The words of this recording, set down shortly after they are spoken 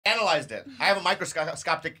analyzed it. I have a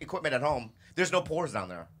microscopic equipment at home. There's no pores down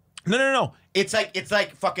there. No. It's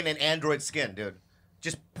like fucking an android skin, dude.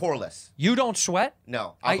 Just poreless. You don't sweat?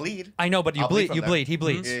 No, I'll bleed. I know, but you bleed. You bleed. He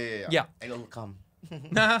bleeds. Yeah. And it'll come.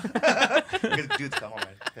 Nah. Because dudes come on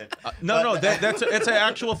my No, that's it's an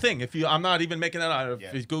actual thing. I'm not even making that out.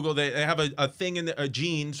 If you Google, they have a thing in the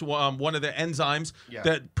genes, one of the enzymes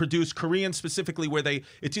that produce Korean specifically, where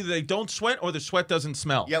it's either they don't sweat or the sweat doesn't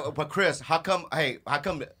smell. Yeah, but Chris, how come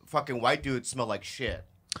fucking white dudes smell like shit?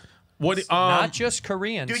 What? Not just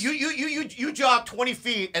Koreans. Dude, you jog 20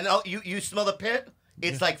 feet and you smell the pit.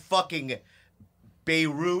 It's like fucking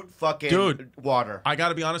Beirut fucking water. I got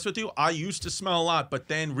to be honest with you. I used to smell a lot, but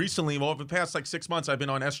then recently, over the past like 6 months, I've been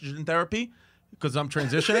on estrogen therapy because I'm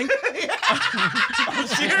transitioning. I'm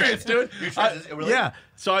serious, dude. Really? Yeah.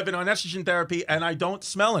 So I've been on estrogen therapy, and I don't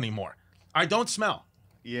smell anymore. I don't smell.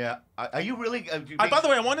 Yeah. Are you really? By the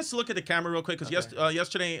way, I want us to look at the camera real quick because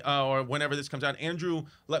yesterday or whenever this comes out, Andrew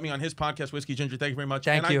let me on his podcast, Whiskey Ginger. Thank you very much.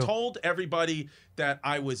 Thank you. I told everybody that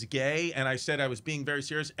I was gay, and I said I was being very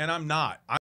serious, and I'm not.